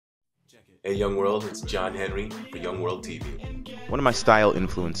Hey Young World, it's John Henry for Young World TV. One of my style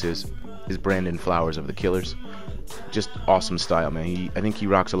influences is Brandon Flowers of The Killers. Just awesome style, man. I think he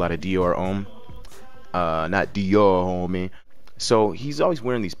rocks a lot of Dior Homme. Not Dior, homie. So he's always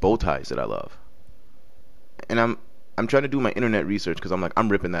wearing these bow ties that I love. And I'm trying to do my internet research because I'm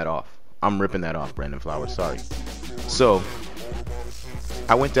ripping that off. I'm ripping that off, Brandon Flowers, sorry. So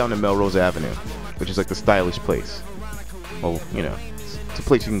I went down to Melrose Avenue, which is like the stylish place. Well, you know, it's a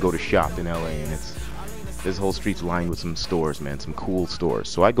place you can go to shop in LA, and this whole street's lined with some stores, man, some cool stores.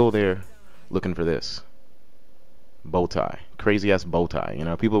 So I go there looking for this bow tie, crazy ass bow tie. You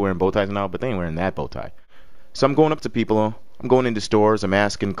know, people are wearing bow ties now, but they ain't wearing that bow tie. So I'm going up to people, I'm going into stores, I'm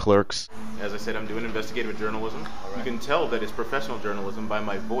asking clerks. As I said, I'm doing investigative journalism. Right. You can tell that it's professional journalism by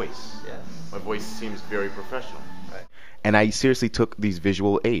my voice. Yes. My voice seems very professional. Right. And I seriously took these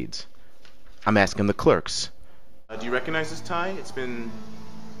visual aids. I'm asking the clerks. Do you recognize this tie? I don't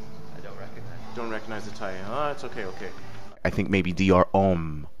recognize it. Don't recognize the tie. Oh, it's okay. I think maybe Dior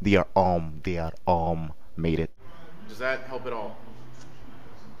Homme made it. Does that help at all?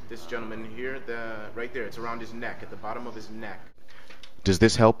 This gentleman here, right there, it's around his neck, at the bottom of his neck. Does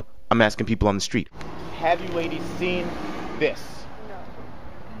this help? I'm asking people on the street. Have you ladies seen this?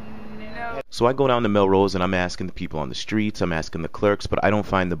 No. So I go down to Melrose and I'm asking the people on the streets, I'm asking the clerks, but I don't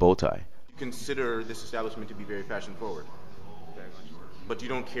find the bow tie. Consider this establishment to be very fashion forward. But you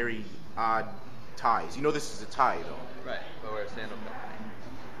don't carry odd ties. You know this is a tie, though. Right, but we're a sandal tie.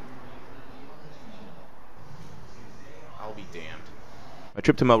 I'll be damned. My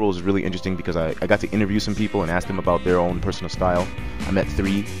trip to Melrose was really interesting because I got to interview some people and ask them about their own personal style. I met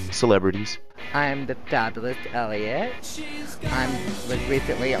 3 celebrities. I'm the fabulous Elliot. I was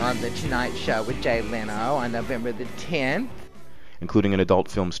recently on The Tonight Show with Jay Leno on November the 10th. Including an adult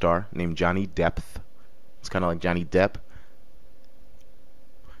film star named Johnny Depp. It's kind of like Johnny Depp.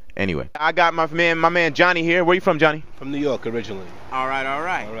 Anyway, I got my man Johnny here. Where you from, Johnny? From New York originally. All right.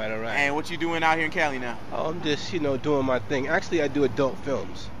 And what you doing out here in Cali now? Oh, I'm just, doing my thing. Actually, I do adult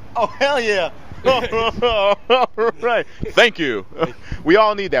films. Oh, hell yeah. Right. Thank you. We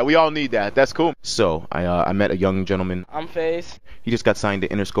all need that. That's cool. So, I met a young gentleman. I'm Faze. He just got signed to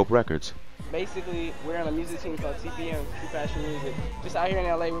Interscope Records. Basically, we're on a music team called TPM, True Passion Music. Just out here in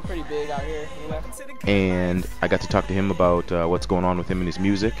LA, we're pretty big out here, you know. And I got to talk to him about what's going on with him and his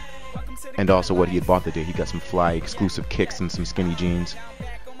music, and also what he had bought the day. He got some fly exclusive kicks and some skinny jeans.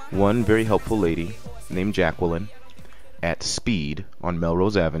 One very helpful lady named Jacqueline at Speed on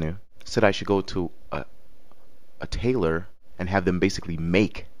Melrose Avenue said I should go to a tailor and have them basically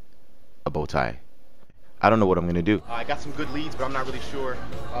make a bow tie. I don't know what I'm going to do. I got some good leads, but I'm not really sure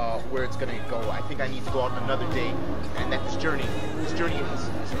where it's going to go. I think I need to go out on another date, and that this journey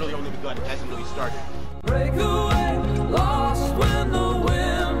has really only begun. It hasn't really started. Break away, lost when the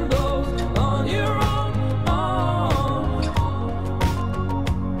wind blows on your own.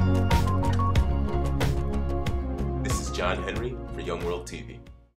 This is John Henry for Young World TV.